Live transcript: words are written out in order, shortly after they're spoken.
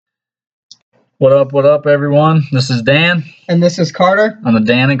What up, everyone? This is Dan And this is Carter. on the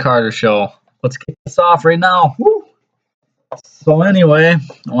Dan and Carter Show. Let's kick this off right now. Woo! So, anyway,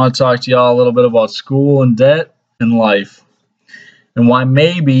 I want to talk to y'all a little bit about school and debt and life, and why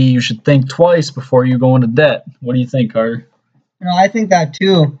maybe you should think twice before you go into debt. What do you think, Carter? I think that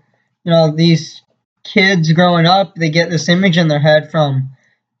too. These kids growing up, they get this image in their head from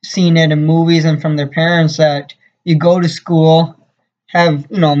seeing it in movies and from their parents that you go to school,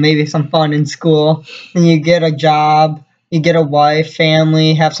 have, maybe some fun in school, then you get a job, you get a wife,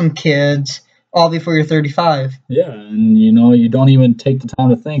 family, have some kids, all before you're 35. Yeah, and you don't even take the time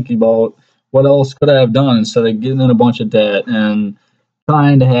to think about what else could I have done instead of getting in a bunch of debt and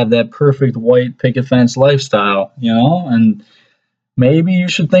trying to have that perfect white picket fence lifestyle, and maybe you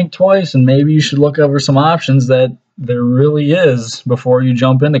should think twice and maybe you should look over some options that there really is before you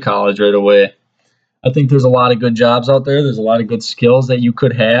jump into college right away. I think there's a lot of good jobs out there. There's a lot of good skills that you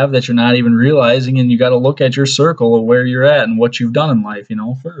could have that you're not even realizing, and you got to look at your circle of where you're at and what you've done in life,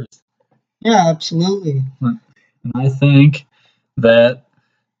 first. Yeah, absolutely. And I think that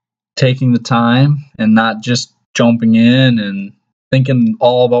taking the time and not just jumping in and thinking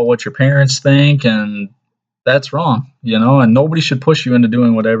all about what your parents think, and that's wrong, and nobody should push you into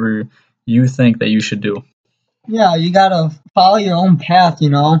doing whatever you think that you should do. Yeah, you got to follow your own path,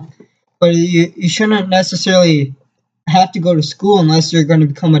 but you shouldn't necessarily have to go to school unless you're going to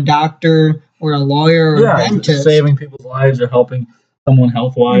become a doctor or a lawyer or a dentist. Saving people's lives or helping someone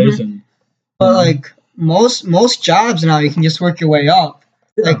health-wise. But like most jobs now, you can just work your way up.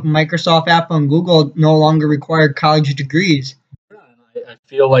 Yeah. Like Microsoft, Apple, and Google no longer require college degrees. Yeah, I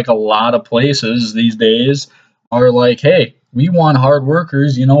feel like a lot of places these days are like, hey, we want hard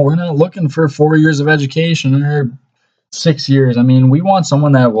workers. We're not looking for 4 years of education or 6 years. I mean, we want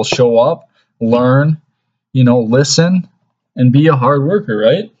someone that will show up, learn, listen, and be a hard worker,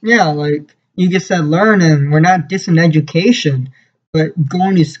 right? Yeah, like you just said, learn, and we're not dissing education, but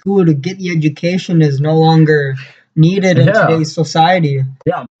going to school to get the education is no longer needed in today's society.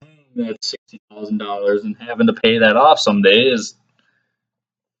 Yeah, paying that $60,000 and having to pay that off someday is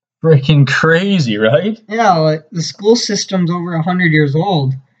freaking crazy, right? Yeah, like the school system's over 100 years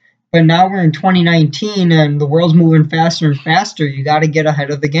old, but now we're in 2019 and the world's moving faster and faster. You got to get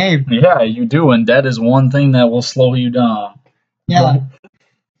ahead of the game. Yeah, you do, and debt is one thing that will slow you down. Yeah.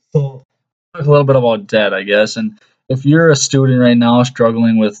 So, talk a little bit about debt, I guess, and if you're a student right now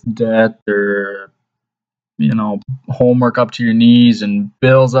struggling with debt or homework up to your knees and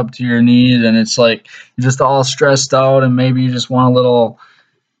bills up to your knees, and it's like you're just all stressed out and maybe you just want a little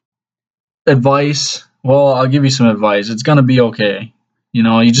advice, well, I'll give you some advice. It's going to be okay.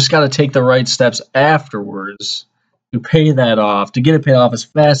 You just got to take the right steps afterwards to pay that off, to get it paid off as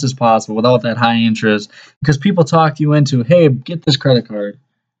fast as possible without that high interest, because people talk you into, hey, get this credit card,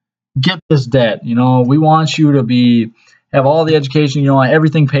 get this debt. We want you to have all the education,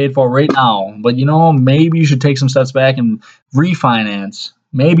 everything paid for right now. But, maybe you should take some steps back and refinance,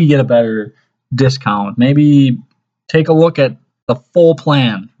 maybe get a better discount, maybe take a look at the full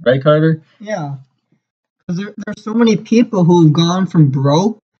plan. Right, Carter? Yeah. Because there's so many people who've gone from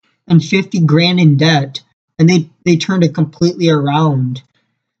broke and 50 grand in debt, and they turned it completely around.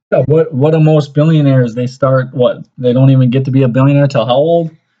 Yeah, what do most billionaires, they start, they don't even get to be a billionaire till how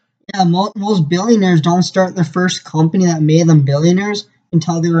old? Yeah, most billionaires don't start their first company that made them billionaires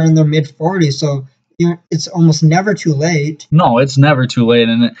until they were in their mid-40s. So it's almost never too late. No, it's never too late,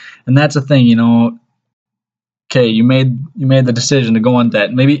 and that's the thing, Okay, you made the decision to go on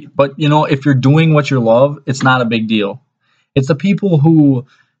debt, maybe, but if you're doing what you love, it's not a big deal. It's the people who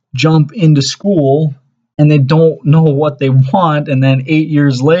jump into school and they don't know what they want, and then 8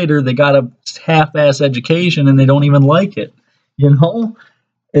 years later they got a half-ass education and they don't even like it.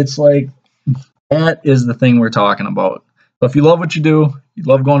 It's like, that is the thing we're talking about. So if you love what you do, you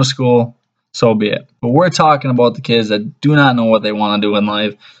love going to school, so be it. But we're talking about the kids that do not know what they want to do in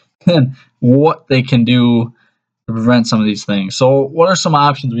life and what they can do to prevent some of these things. So what are some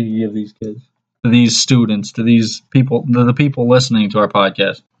options we can give these kids, to these students, to these people, to the people listening to our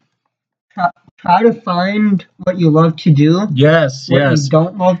podcast? Try to find what you love to do. Yes. What you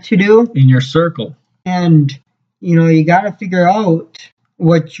don't love to do. In your circle. And, you got to figure out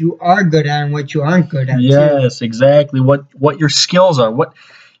what you are good at and what you aren't good at. Yes, too. Exactly. What your skills are.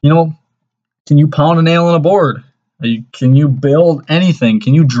 Can you pound a nail on a board? Can you build anything?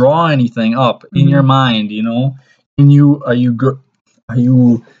 Can you draw anything up in your mind? Are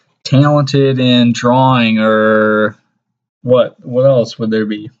you talented in drawing, or what else would there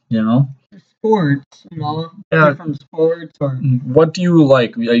be? Sports, different sports. Or what do you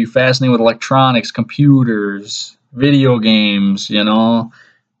like? Are you fascinated with electronics, computers, video games?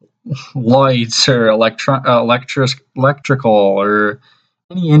 lights or electrical or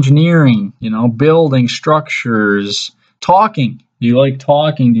any engineering, building structures, talking. Do you like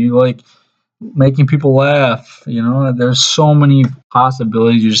talking? Do you like making people laugh? There's so many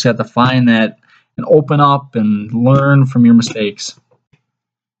possibilities. You just have to find that and open up and learn from your mistakes.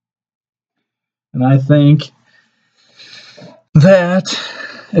 And I think that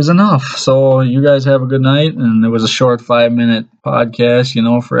is enough. So you guys have a good night. And it was a short 5-minute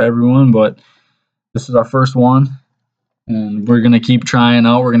podcast, for everyone, but this is our first one. And we're going to keep trying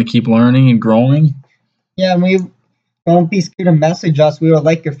out. We're going to keep learning and growing. Yeah, and don't be scared to message us. We would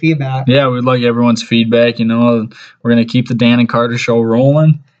like your feedback. Yeah, we'd like everyone's feedback. We're going to keep the Dan and Carter show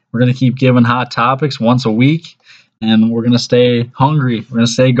rolling. We're going to keep giving hot topics once a week. And we're going to stay hungry. We're going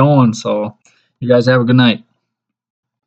to stay going. So you guys have a good night.